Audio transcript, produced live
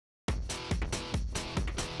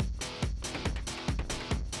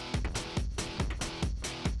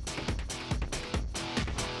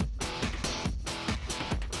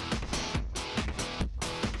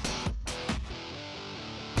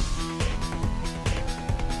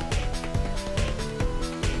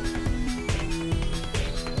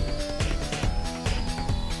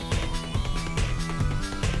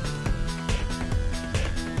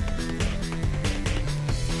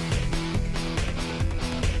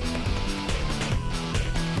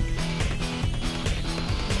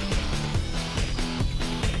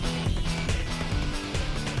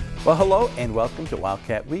Well, hello and welcome to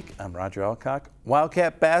Wildcat Week. I'm Roger Alcock.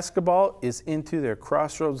 Wildcat basketball is into their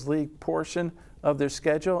Crossroads League portion of their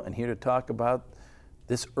schedule, and here to talk about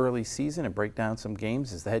this early season and break down some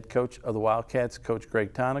games is the head coach of the Wildcats, Coach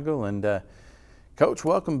Greg Tonagel. And Coach,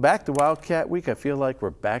 welcome back to Wildcat Week. I feel like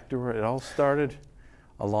we're back to where it all started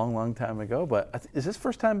a long, long time ago. But is this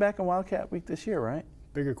first time back in Wildcat Week this year, right?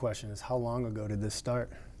 Bigger question is, how long ago did this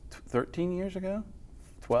start? 13 years ago?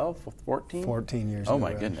 12, 14? 14 years ago. Oh,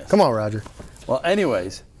 my goodness. Come on, Roger. Well,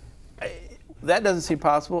 anyways, that doesn't seem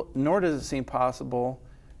possible, nor does it seem possible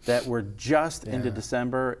that we're just into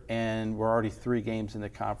December and we're already 3 games into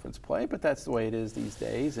conference play, but that's the way it is these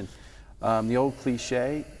days. And the old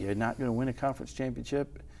cliche, you're not going to win a conference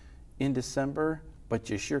championship in December, but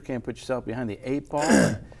you sure can't put yourself behind the 8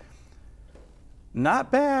 ball.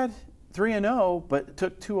 Not bad, 3-0, but it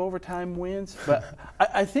took 2 overtime wins. But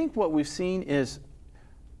I think what we've seen is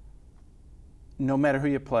no matter who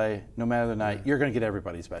you play, no matter the night, you're going to get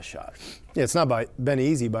everybody's best shot. Yeah, it's not been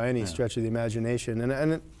easy by any stretch of the imagination,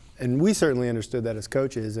 and we certainly understood that as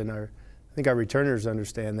coaches, and I think our returners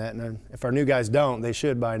understand that. And if our new guys don't, they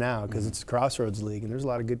should by now, because it's a Crossroads League, and there's a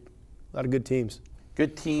lot of good teams.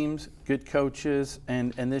 Good teams, good coaches,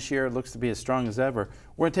 and this year it looks to be as strong as ever.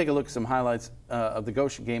 We're going to take a look at some highlights of the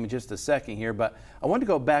Goshen game in just a second here, but I wanted to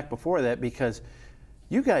go back before that because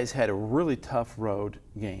you guys had a really tough road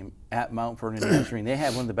game at Mount Vernon Nazarene. They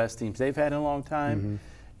had one of the best teams they've had in a long time.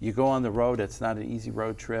 You go on the road. It's not an easy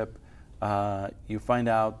road trip. You find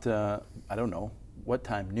out, I don't know, what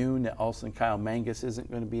time, noon, that also Kyle Mangus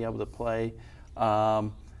isn't going to be able to play.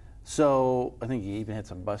 So I think he even had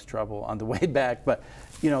some bus trouble on the way back. But,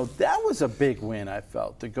 you know, that was a big win, I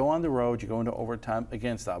felt. To go on the road, you go into overtime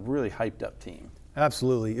against a really hyped-up team.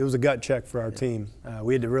 Absolutely. It was a gut check for our team.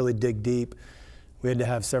 We had to really dig deep. We had to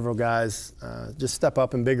have several guys just step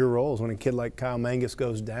up in bigger roles. When a kid like Kyle Mangus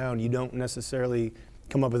goes down, you don't necessarily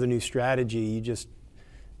come up with a new strategy.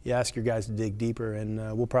 You ask your guys to dig deeper,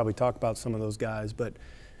 and we'll probably talk about some of those guys. But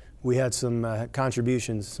we had some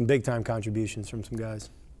contributions, some big-time contributions from some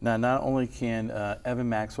guys. Now, not only can Evan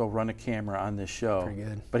Maxwell run a camera on this show,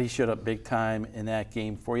 but he showed up big time in that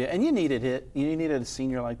game for you. And you needed it. You needed a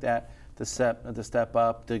senior like that to step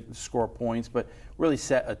up, to score points, but really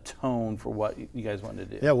set a tone for what you guys wanted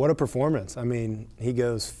to do. Yeah, what a performance. I mean, he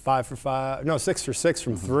goes 6 for 6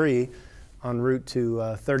 from 3 en route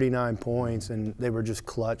to 39 points, and they were just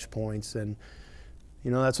clutch points. And,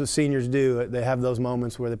 you know, that's what seniors do. They have those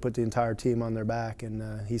moments where they put the entire team on their back,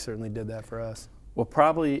 and he certainly did that for us. Well,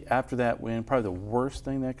 probably after that win, probably the worst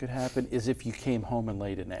thing that could happen is if you came home and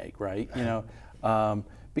laid an egg, right? You know,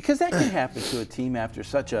 because that can happen to a team after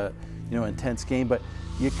such a intense game. But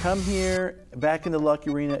you come here back in the Lucky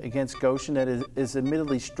Arena against Goshen that is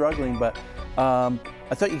admittedly struggling, but I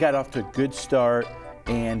thought you got off to a good start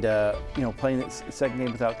and playing the second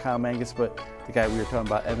game without Kyle Mangus, but the guy we were talking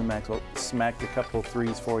about, Evan Maxwell, smacked a couple of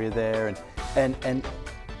threes for you there and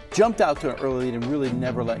jumped out to an early lead and really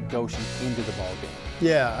never let Goshen into the ball game.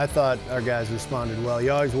 Yeah, I thought our guys responded well.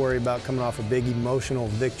 You always worry about coming off a big emotional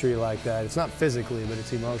victory like that. It's not physically, but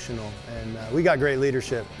it's emotional. And we got great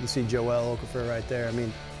leadership. You see Joel Okafor right there. I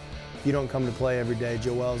mean, if you don't come to play every day,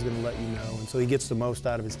 Joel's going to let you know. And so he gets the most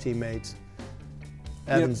out of his teammates.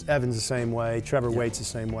 Evan's the same way. Trevor Waite's the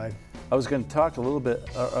same way. I was going to talk a little bit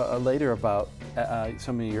later about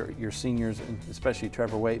some of your seniors, and especially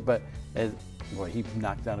Trevor Waite, but boy, he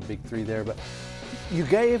knocked down a big 3 there. But you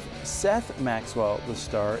gave Seth Maxwell the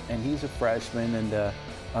start, and he's a freshman,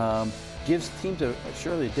 and gives teams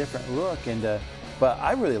surely a different look. But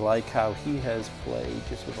I really like how he has played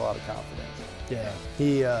just with a lot of confidence.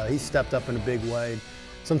 Yeah, he stepped up in a big way.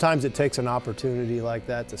 Sometimes it takes an opportunity like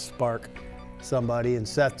that to spark somebody, and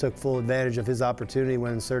Seth took full advantage of his opportunity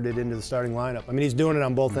when inserted into the starting lineup. I mean, he's doing it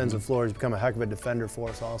on both ends of the floor. He's become a heck of a defender for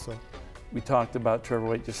us also. We talked about Trevor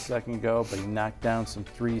Waite just a second ago, but he knocked down some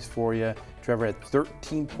threes for you. Trevor had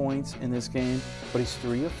 13 points in this game, but he's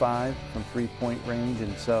 3 of 5 from 3-point range,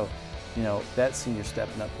 and so, you know, that senior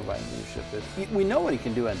stepping up, providing leadership. We know what he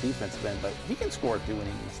can do on defensive end, but he can score too when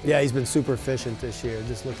he needs to. Yeah, he's been super efficient this year.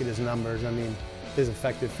 Just look at his numbers. I mean, his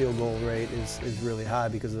effective field goal rate is really high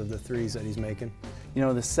because of the threes that he's making. You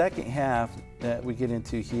know, the second half that we get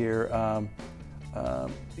into here,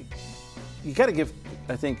 you got to give,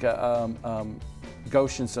 I think,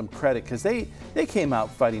 Goshen some credit because they came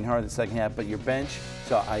out fighting hard in the second half, but your bench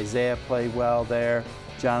saw Isaiah play well there.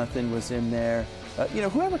 Jonathan was in there.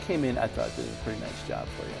 Whoever came in, I thought did a pretty nice job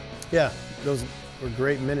for you. Yeah, those were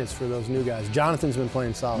great minutes for those new guys. Jonathan's been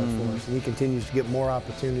playing solid for us, and he continues to get more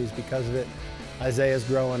opportunities because of it. Isaiah's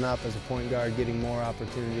growing up as a point guard, getting more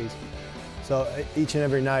opportunities. So each and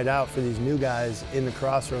every night out for these new guys in the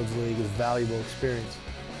Crossroads League is valuable experience.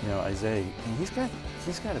 You know, Isaiah, he's got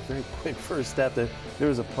a very quick first step. There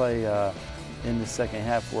was a play in the second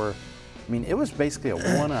half where, I mean, it was basically a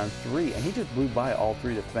 1-on-3, and he just blew by all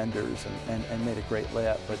 3 defenders and made a great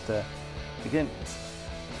layup. But again,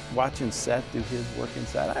 watching Seth do his work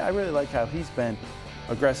inside, I really like how he's been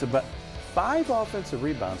aggressive. But 5 offensive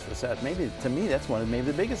rebounds for Seth. Maybe, to me, that's one of maybe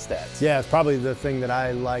the biggest stats. Yeah, it's probably the thing that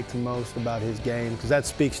I liked most about his game, because that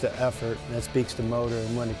speaks to effort, and that speaks to motor.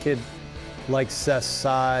 And when a kid like Seth's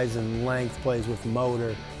size and length plays with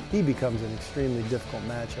motor, he becomes an extremely difficult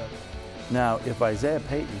matchup. Now, if Isaiah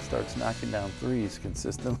Payton starts knocking down threes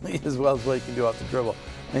consistently as well as what he can do off the dribble,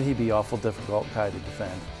 then he'd be awful difficult guy to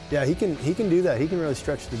defend. Yeah, he can do that. He can really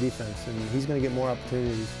stretch the defense, and he's going to get more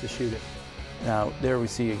opportunities to shoot it. Now, there we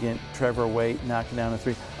see again Trevor Waite knocking down a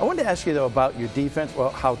 3. I wanted to ask you, though, about your defense.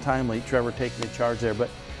 Well, how timely Trevor taking the charge there.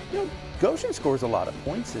 But, you know, Goshen scores a lot of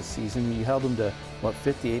points this season. You held them to, what,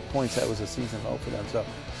 58 points. That was a season low for them. So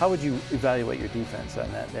how would you evaluate your defense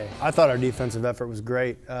on that day? I thought our defensive effort was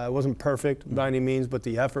great. It wasn't perfect by any means, but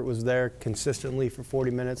the effort was there consistently for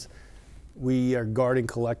 40 minutes. We are guarding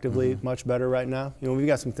collectively much better right now. You know, we've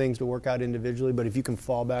got some things to work out individually, but if you can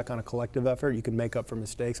fall back on a collective effort, you can make up for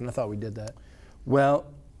mistakes, and I thought we did that. Well,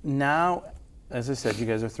 now, as I said, you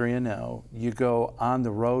guys are 3-0. You go on the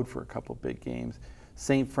road for a couple big games.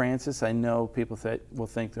 St. Francis, I know people will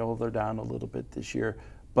think, oh, they're down a little bit this year,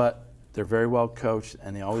 but they're very well coached,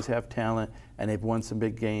 and they always have talent, and they've won some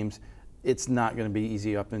big games. It's not going to be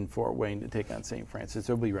easy up in Fort Wayne to take on St. Francis.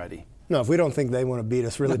 They'll be ready. No, if we don't think they want to beat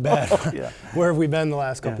us really bad, yeah. Where have we been the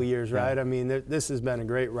last couple of years, right? Yeah. I mean, this has been a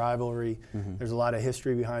great rivalry. There's a lot of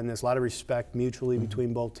history behind this, a lot of respect mutually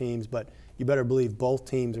between both teams, but you better believe both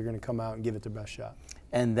teams are going to come out and give it their best shot.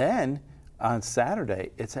 And then on Saturday,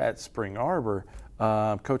 it's at Spring Arbor.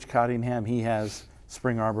 Coach Cottingham, he has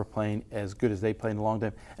Spring Arbor playing as good as they played in a long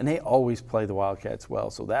time, and they always play the Wildcats well.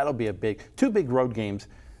 So that'll be two big road games,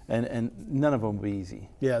 and none of them will be easy.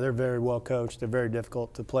 Yeah, they're very well coached. They're very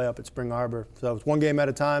difficult to play up at Spring Arbor. So it's one game at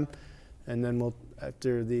a time, and then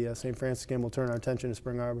after the St. Francis game, we'll turn our attention to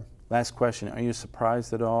Spring Arbor. Last question, are you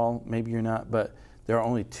surprised at all? Maybe you're not, but there are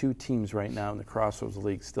only 2 teams right now in the Crossroads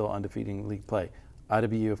League still undefeated in league play.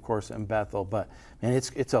 IW, of course, and Bethel, but man,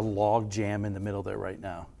 it's a log jam in the middle there right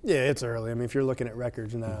now. Yeah, it's early. I mean, if you're looking at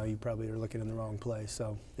records now, you probably are looking in the wrong place.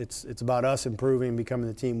 So it's about us improving, becoming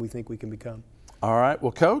the team we think we can become. All right.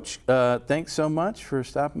 Well, Coach, thanks so much for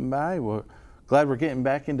stopping by. We're glad we're getting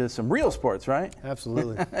back into some real sports, right?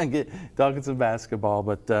 Absolutely. Talking some basketball,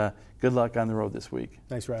 but good luck on the road this week.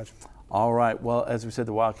 Thanks, Raj. All right. Well, as we said,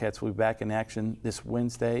 the Wildcats will be back in action this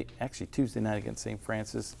Wednesday, actually Tuesday night against St.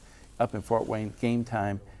 Francis up in Fort Wayne. Game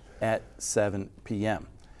time at 7 p.m.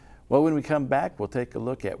 Well, when we come back, we'll take a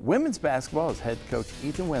look at women's basketball as head coach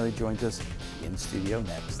Ethan Whaley joins us in studio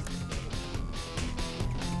next.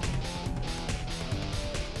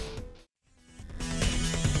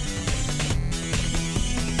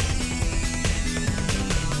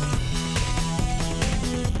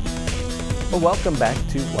 Well, welcome back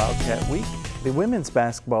to Wildcat Week. The women's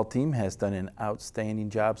basketball team has done an outstanding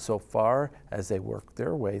job so far as they work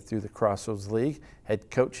their way through the Crossroads League.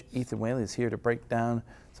 Head coach Ethan Whaley is here to break down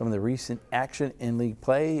some of the recent action in league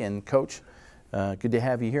play. And Coach, good to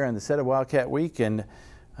have you here on the set of Wildcat Week. And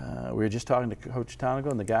we were just talking to Coach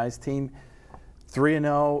Tonagel and the guys team.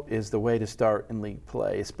 3-0 is the way to start in league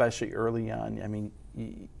play, especially early on. I mean,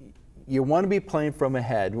 you want to be playing from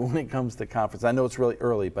ahead when it comes to conference. I know it's really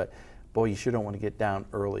early, but boy, you sure don't want to get down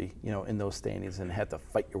early, you know, in those standings and have to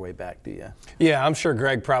fight your way back, do you? Yeah, I'm sure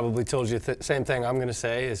Greg probably told you the same thing I'm going to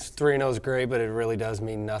say is 3-0 is great, but it really does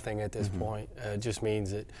mean nothing at this point. It just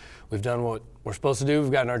means that we've done what we're supposed to do.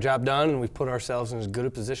 We've gotten our job done, and we've put ourselves in as good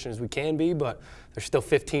a position as we can be, but there's still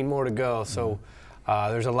 15 more to go, so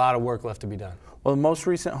there's a lot of work left to be done. Well, the most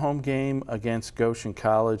recent home game against Goshen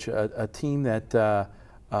College, a team that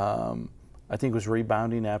I think was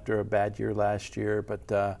rebounding after a bad year last year,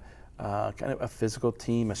 but kind of a physical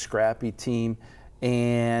team, a scrappy team,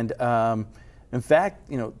 and in fact,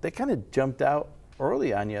 you know, they kind of jumped out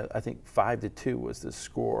early on you. I think 5-2 was the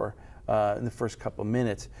score in the first couple of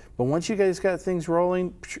minutes. But once you guys got things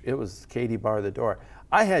rolling, it was Katie bar the door.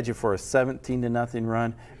 I had you for a 17-0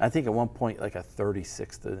 run. I think at one point like a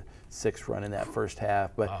 36-6 run in that first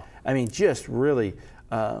half. But wow. I mean, just really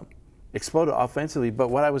exploded offensively. But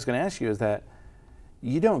what I was going to ask you is that,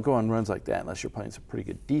 you don't go on runs like that unless you're playing some pretty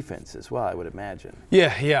good defense as well, I would imagine.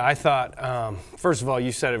 Yeah. I thought, first of all,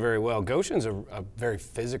 you said it very well. Goshen's a very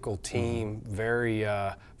physical team, very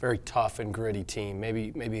tough and gritty team.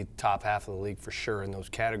 Maybe top half of the league for sure in those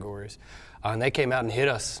categories. And they came out and hit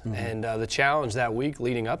us. And the challenge that week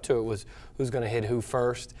leading up to it was who's going to hit who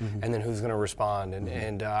first, and then who's going to respond.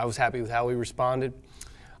 And I was happy with how we responded.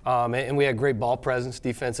 And we had great ball presence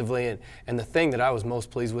defensively. And the thing that I was most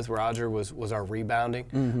pleased with, Roger, was our rebounding.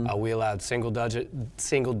 We allowed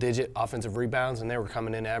single-digit offensive rebounds, and they were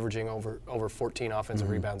coming in averaging over 14 offensive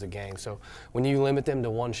rebounds a game. So when you limit them to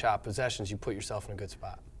one-shot possessions, you put yourself in a good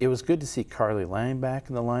spot. It was good to see Carly Lang back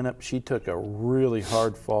in the lineup. She took a really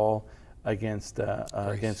hard fall against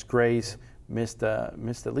Grace. Missed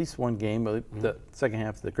at least one game, the second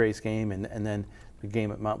half of the Grace game, and then the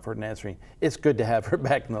game at Montfort Nazarene. It's good to have her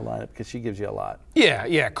back in the lineup because she gives you a lot.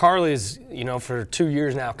 Yeah. Carly's, for 2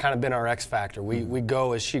 years now, kind of been our X factor. We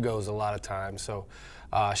go as she goes a lot of times. So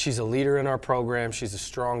she's a leader in our program. She's a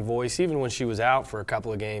strong voice. Even when she was out for a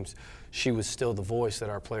couple of games, she was still the voice that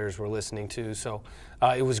our players were listening to. So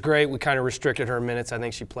it was great. We kind of restricted her minutes. I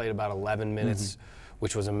think she played about 11 minutes,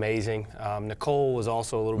 which was amazing. Nicole was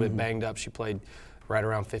also a little bit banged up. She played right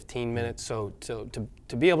around 15 minutes. So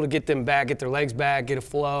to be able to get them back, get their legs back, get a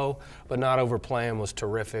flow, but not overplay them was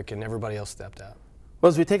terrific, and everybody else stepped out. Well,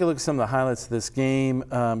 as we take a look at some of the highlights of this game,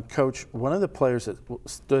 Coach, one of the players that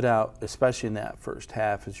stood out, especially in that first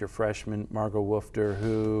half, is your freshman, Margot Woofter,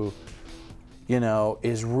 who,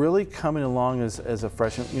 is really coming along as a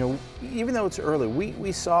freshman. Even though it's early,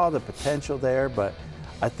 we saw the potential there, but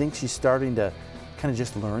I think she's starting to kind of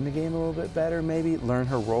just learn the game a little bit better, maybe learn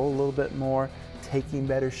her role a little bit more, taking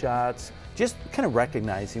better shots, just kind of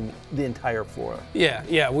recognizing the entire floor.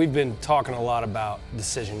 Yeah, we've been talking a lot about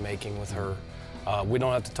decision making with her. We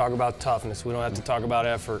don't have to talk about toughness. We don't have to talk about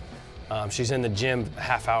effort. She's in the gym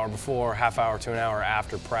half hour before, half hour to an hour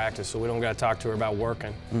after practice, so we don't got to talk to her about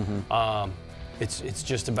working. It's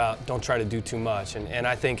just about don't try to do too much. And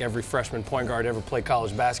I think every freshman point guard ever played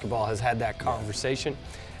college basketball has had that conversation.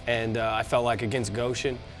 And I felt like against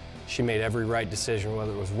Goshen, she made every right decision,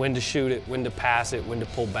 whether it was when to shoot it, when to pass it, when to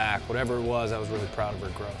pull back, whatever it was. I was really proud of her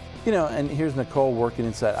growth. And here's Nicole working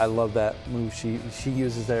inside. I love that move she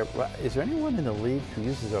uses there. Is there anyone in the league who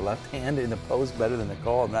uses their left hand in the post better than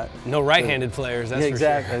Nicole? No right-handed players, that's for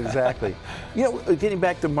sure. Exactly. Getting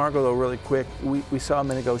back to Margot, though, really quick, we saw a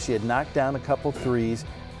minute ago she had knocked down a couple threes.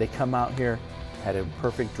 They come out here, had a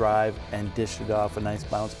perfect drive, and dished it off, a nice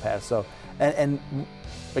bounce pass. So, and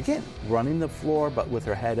again, running the floor, but with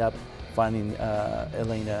her head up, finding Ann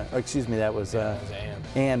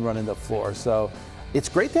running the floor. So it's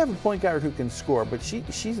great to have a point guard who can score, but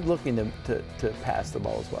she's looking to pass the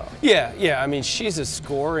ball as well. Yeah. I mean, she's a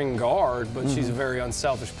scoring guard, but she's a very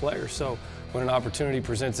unselfish player. So when an opportunity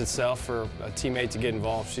presents itself for a teammate to get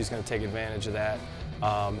involved, she's going to take advantage of that.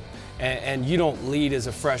 And you don't lead as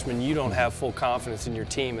a freshman. You don't have full confidence in your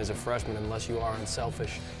team as a freshman unless you are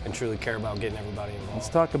unselfish and truly care about getting everybody involved. Let's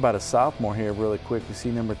talk about a sophomore here really quick. We see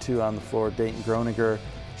number 2 on the floor, Dayton Groninger.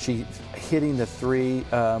 She's hitting the 3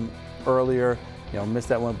 earlier. Missed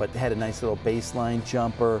that one, but had a nice little baseline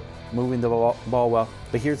jumper, moving the ball well.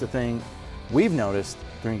 But here's the thing, we've noticed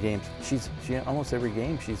during games, she almost every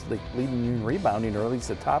game she's like leading you in rebounding, or at least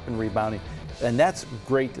the top in rebounding. And that's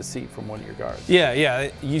great to see from one of your guards.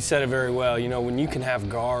 Yeah, you said it very well. When you can have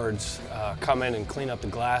guards come in and clean up the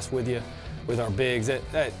glass with you, with our bigs,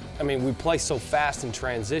 we play so fast in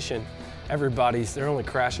transition, they're only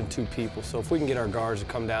crashing 2 people. So if we can get our guards to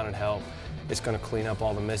come down and help, it's going to clean up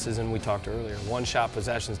all the misses. And we talked earlier, one-shot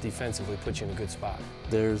possessions defensively put you in a good spot.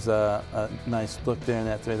 There's a nice look there in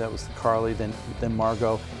that 3. That was Carly, then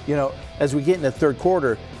Margot. As we get in the third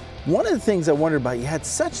quarter, one of the things I wondered about, you had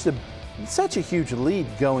such a huge lead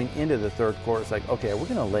going into the third quarter. It's like, okay, we're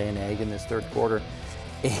going to lay an egg in this third quarter.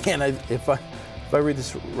 And if I read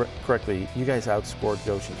this correctly, you guys outscored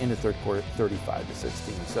Goshen in the third quarter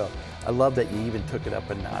 35-16. So I love that you even took it up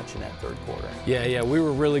a notch in that third quarter. Yeah, we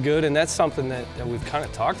were really good, and that's something that we've kind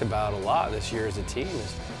of talked about a lot this year as a team.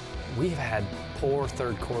 Is we've had poor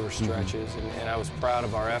third quarter stretches, and I was proud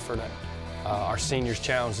of our effort. Our seniors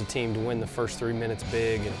challenged the team to win the first 3 minutes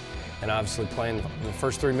big, and obviously playing the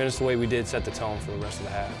first 3 minutes the way we did set the tone for the rest of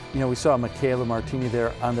the half. We saw Mikala Martini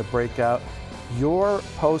there on the breakout. Your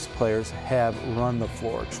post players have run the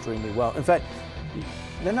floor extremely well. In fact,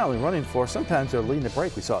 they're not only running the floor, sometimes they're leading the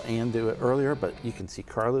break. We saw Ann do it earlier, but you can see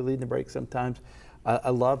Carly leading the break sometimes. I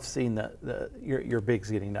love seeing your bigs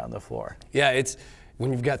getting down the floor. Yeah,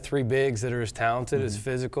 when you've got three bigs that are as talented, as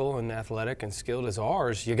physical and athletic and skilled as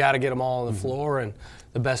ours, you got to get them all on the floor, and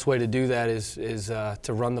the best way to do that is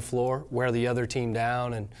to run the floor, wear the other team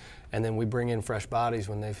down, and then we bring in fresh bodies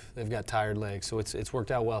when they've got tired legs. So it's worked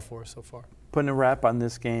out well for us so far. Putting a wrap on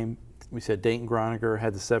this game, we said Dayton Groniger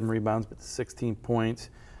had the 7 rebounds, but 16 points.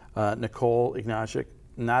 Nicole Ignashik,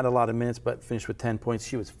 not a lot of minutes, but finished with 10 points.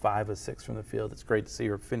 She was 5 of 6 from the field. It's great to see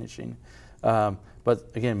her finishing.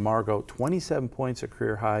 But again, Margot, 27 points, a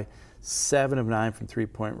career high, 7 of 9 from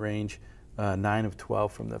three-point range, 9 of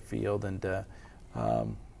 12 from the field. And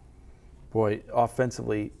boy,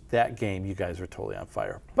 offensively, that game, you guys were totally on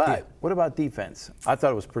fire. But what about defense? I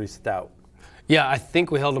thought it was pretty stout. Yeah, I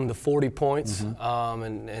think we held them to 40 points,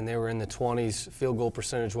 and they were in the 20s field goal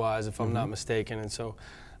percentage-wise, if I'm not mistaken. And so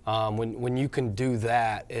when you can do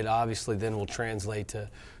that, it obviously then will translate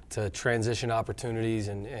to transition opportunities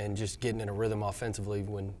and just getting in a rhythm offensively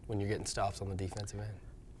when you're getting stops on the defensive end.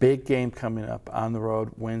 Big game coming up on the road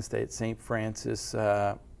Wednesday at St. Francis.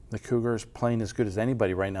 The Cougars playing as good as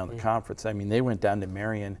anybody right now in the conference. I mean, they went down to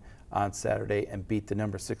Marion on Saturday and beat the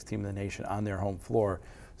 #6 team in the nation on their home floor.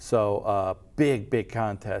 So big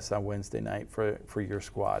contest on Wednesday night for your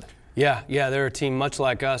squad. Yeah, they're a team much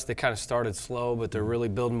like us. They kind of started slow, but they're really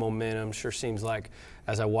building momentum. Sure seems like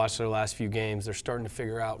as I watched their last few games, they're starting to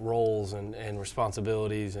figure out roles and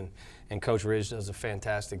responsibilities, and Coach Ridge does a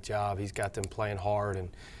fantastic job. He's got them playing hard, and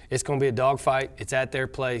it's going to be a dogfight. It's at their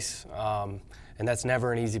place, and that's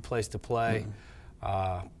never an easy place to play.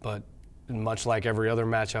 But much like every other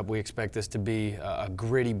matchup, we expect this to be a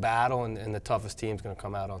gritty battle, and the toughest team's going to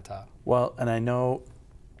come out on top. Well, and I know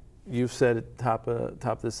you've said at the top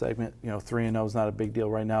of this segment, 3-0 is not a big deal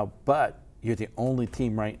right now, but you're the only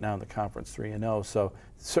team right now in the conference 3-0, so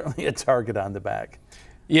certainly a target on the back.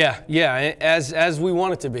 Yeah, as we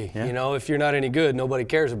want it to be. Yeah. If you're not any good, nobody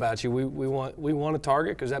cares about you. We want a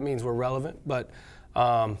target because that means we're relevant, but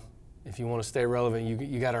if you want to stay relevant,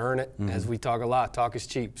 you got to earn it. As we talk a lot, talk is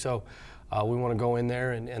cheap. So we want to go in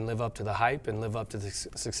there and live up to the hype and live up to the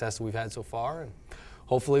success we've had so far. And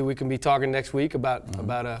hopefully we can be talking next week about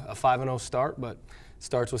a 5-0 start, but it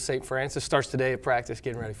starts with St. Francis. Starts today at practice,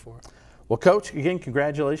 getting ready for it. Well, Coach, again,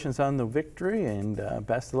 congratulations on the victory, and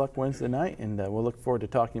best of luck Wednesday night, and we'll look forward to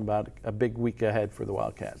talking about a big week ahead for the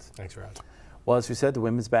Wildcats. Thanks, Rod. Well, as we said, the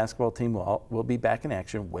women's basketball team will be back in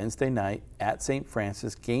action Wednesday night at St.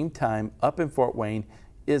 Francis. Game time up in Fort Wayne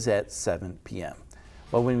is at 7 p.m.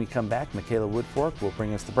 Well, when we come back, Mikala Woodfork will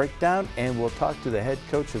bring us the breakdown, and we'll talk to the head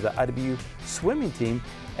coach of the IW swimming team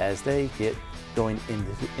as they get going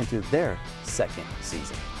into their second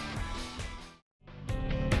season.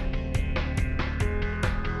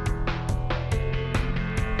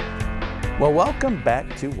 Well, welcome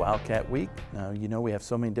back to Wildcat Week. Now, we have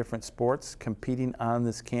so many different sports competing on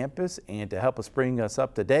this campus, and to help us bring us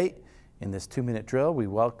up to date in this 2-minute drill, we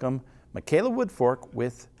welcome Mikala Woodfork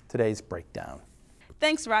with today's breakdown.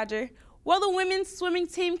 Thanks, Roger. Well, the women's swimming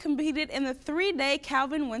team competed in the 3-day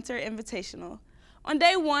Calvin Winter Invitational. On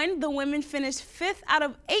day 1, the women finished 5th out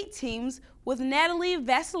of 8 teams, with Natalie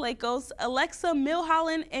Vasilakos, Alexa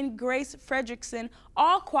Milholland, and Grace Fredrickson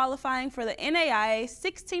all qualifying for the NAIA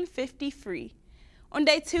 1650 free. On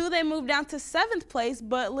day 2, they moved down to 7th place,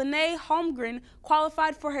 but Lene Holmgren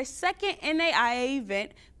qualified for her second NAIA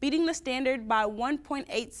event, beating the standard by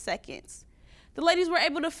 1.8 seconds. The ladies were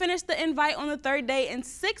able to finish the invite on the 3rd day in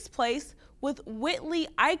 6th place, with Whitley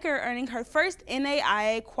Eicher earning her first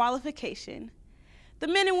NAIA qualification. The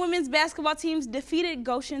men and women's basketball teams defeated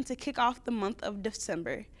Goshen to kick off the month of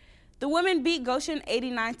December. The women beat Goshen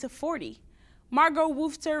 89-40. Margot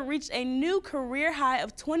Woofter reached a new career high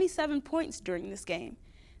of 27 points during this game.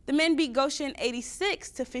 The men beat Goshen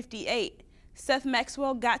 86-58. Seth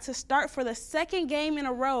Maxwell got to start for the 2nd game in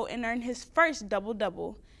a row and earned his first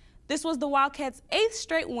double-double. This was the Wildcats' 8th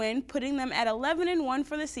straight win, putting them at 11-1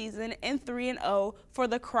 for the season and 3-0 for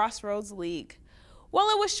the Crossroads League. Well,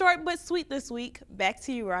 it was short but sweet this week. Back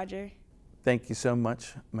to you, Roger. Thank you so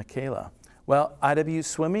much, Mikala. Well, IW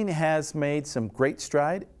Swimming has made some great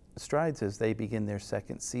strides as they begin their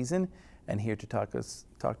 2nd season. And here to talk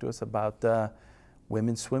to us about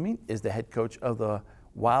women's swimming is the head coach of the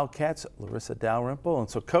Wildcats, Laurissa Dalrymple. And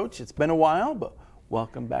so, Coach, it's been a while, but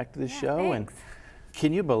welcome back to the show. Thanks. And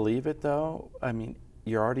can you believe it, though? I mean,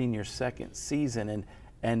 you're already in your 2nd season,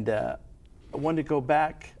 and I wanted to go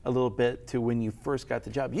back a little bit to when you first got the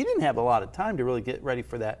job. You didn't have a lot of time to really get ready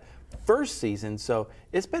for that 1st season, so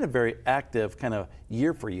it's been a very active kind of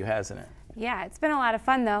year for you, hasn't it? Yeah, it's been a lot of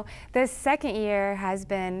fun, though. This 2nd year has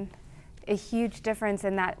been a huge difference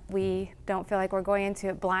in that we don't feel like we're going into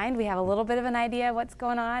it blind. We have a little bit of an idea of what's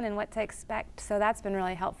going on and what to expect, so that's been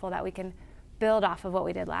really helpful that we can build off of what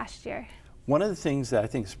we did last year. One of the things that I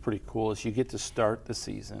think is pretty cool is you get to start the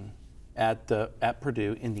season at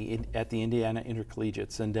Purdue at the Indiana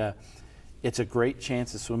Intercollegiates, and it's a great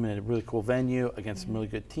chance to swim in a really cool venue against some really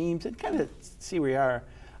good teams and kind of see where you are.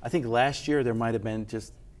 I think last year there might have been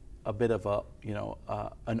just a bit of a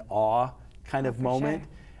an awe kind of moment.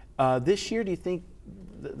 Sure. This year, do you think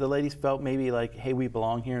the ladies felt maybe like, hey, we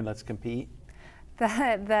belong here and let's compete?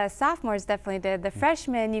 The sophomores definitely did. The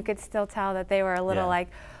freshmen, you could still tell that they were a little like,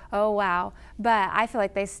 oh, wow. But I feel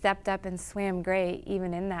like they stepped up and swam great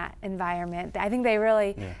even in that environment. I think they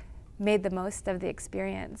really made the most of the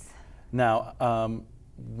experience. Now,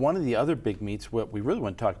 one of the other big meets, what we really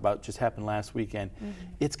want to talk about, just happened last weekend.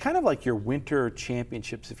 It's kind of like your winter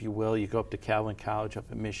championships, if you will. You go up to Calvin College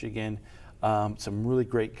up in Michigan. Some really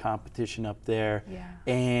great competition up there. Yeah.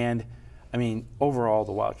 And, I mean, overall,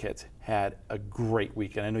 the Wildcats had a great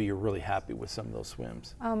weekend. I know you're really happy with some of those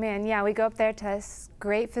swims. Oh, man, yeah. We go up there to this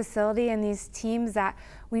great facility and these teams that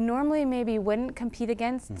we normally maybe wouldn't compete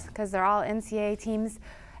against because they're all NCAA teams.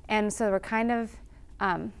 And so we're kind of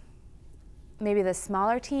maybe the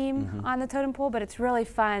smaller team on the totem pole, but it's really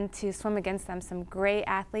fun to swim against them, some great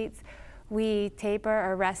athletes. We taper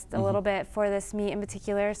or rest a little bit for this meet in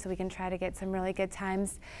particular so we can try to get some really good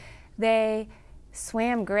times. They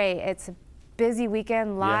swam great. It's a busy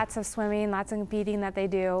weekend, lots of swimming, lots of competing that they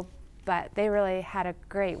do, but they really had a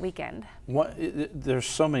great weekend. There's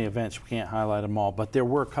so many events, we can't highlight them all, but there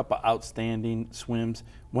were a couple outstanding swims.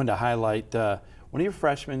 One to highlight, one of your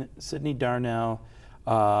freshmen, Sydney Darnell,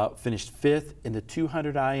 finished 5th in the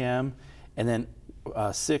 200 IM and then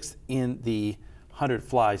 6th in the 100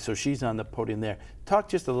 fly, so she's on the podium there. Talk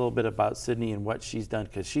just a little bit about Sydney and what she's done,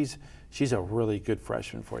 because she's a really good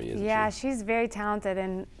freshman for you, isn't she? Yeah, she's very talented,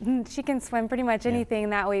 and she can swim pretty much anything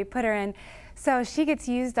that we put her in. So she gets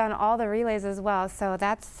used on all the relays as well, so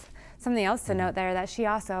that's something else to note there, that she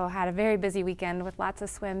also had a very busy weekend with lots of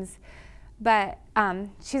swims. But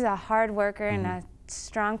she's a hard worker and a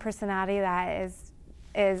strong personality that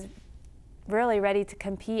is really ready to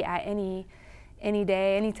compete at any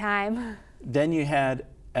day, any time. Then you had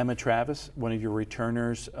Emma Travis, one of your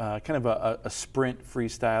returners, kind of a sprint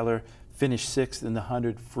freestyler, finished 6th in the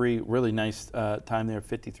 100 free. Really nice time there,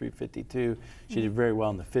 53.52. She did very well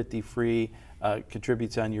in the 50 free,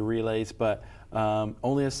 contributes on your relays, but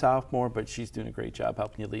only a sophomore, but she's doing a great job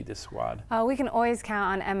helping you lead this squad. We can always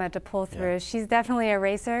count on Emma to pull through. She's definitely a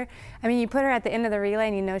racer. I mean, you put her at the end of the relay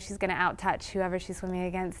and you know she's going to out-touch whoever she's swimming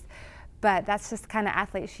against. But that's just the kind of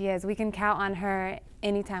athlete she is. We can count on her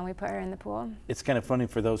anytime we put her in the pool. It's kind of funny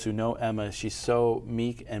for those who know Emma. She's so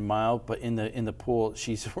meek and mild, but in the pool,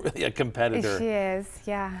 she's really a competitor. She is,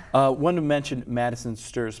 yeah. One to mention, Madison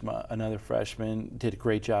Stursma, another freshman, did a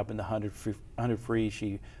great job in the 100 free.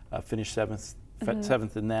 She finished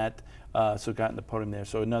 7th in that, so got in the podium there.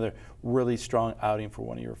 So another really strong outing for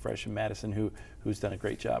one of your freshmen, Madison, who's done a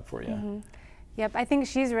great job for you. Yep, I think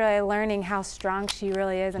she's really learning how strong she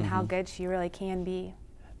really is and how good she really can be.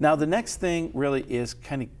 Now the next thing really is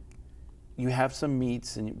kind of, you have some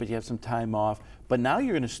meets, but you have some time off, but now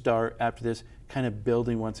you're going to start after this kind of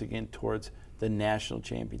building once again towards the national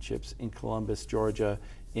championships in Columbus, Georgia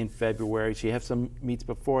in February. So you have some meets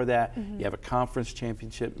before that, you have a conference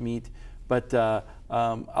championship meet, but a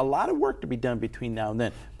lot of work to be done between now and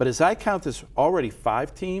then. But as I count this, already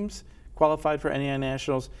 5 teams qualified for NAI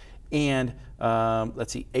Nationals, and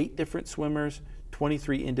let's see, 8 different swimmers,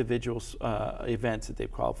 23 individual events that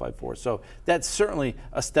they've qualified for. So that's certainly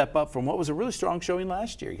a step up from what was a really strong showing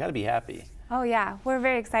last year. You got to be happy. Oh yeah, we're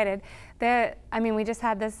very excited. I mean, we just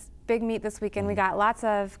had this big meet this weekend. We got lots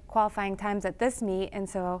of qualifying times at this meet, and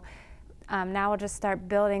so now we'll just start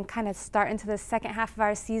building, kind of start into the second half of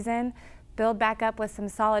our season, build back up with some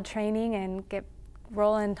solid training and get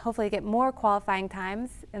rolling, hopefully get more qualifying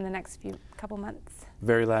times in the next couple months.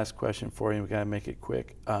 Very last question for you, we got to make it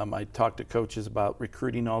quick. I talk to coaches about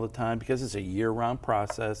recruiting all the time because it's a year-round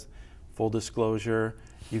process. Full disclosure,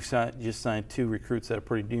 you just signed 2 recruits that are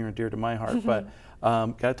pretty near and dear to my heart, but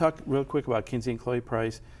got to talk real quick about Kinsey and Chloe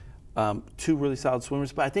Price. 2 really solid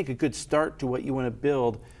swimmers, but I think a good start to what you want to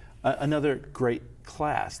build, another great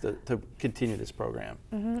class to continue this program.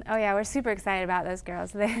 Oh yeah, we're super excited about those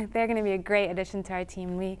girls. They're going to be a great addition to our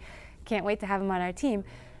team. We can't wait to have them on our team.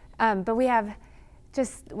 But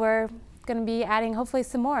we're going to be adding hopefully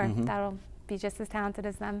some more that'll be just as talented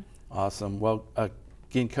as them. Awesome. Well,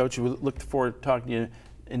 again, Coach, we look forward to talking to you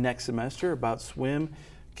in next semester about swim.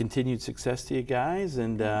 Continued success to you guys,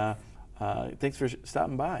 and thanks for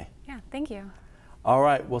stopping by. Yeah, thank you. All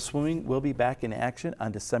right, well, swimming will be back in action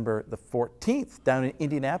on December the 14th down in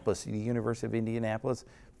Indianapolis, the University of Indianapolis,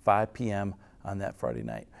 5 p.m. on that Friday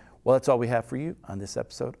night. Well, that's all we have for you on this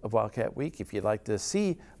episode of Wildcat Week. If you'd like to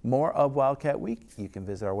see more of Wildcat Week, you can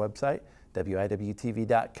visit our website,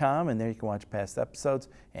 WIWTV.com, and there you can watch past episodes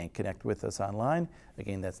and connect with us online.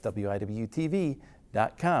 Again, that's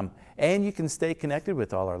WIWTV.com. And you can stay connected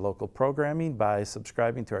with all our local programming by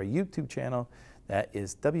subscribing to our YouTube channel. That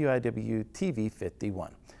is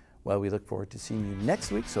WIWTV51. Well, we look forward to seeing you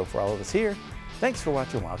next week. So for all of us here, thanks for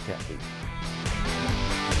watching Wildcat Week.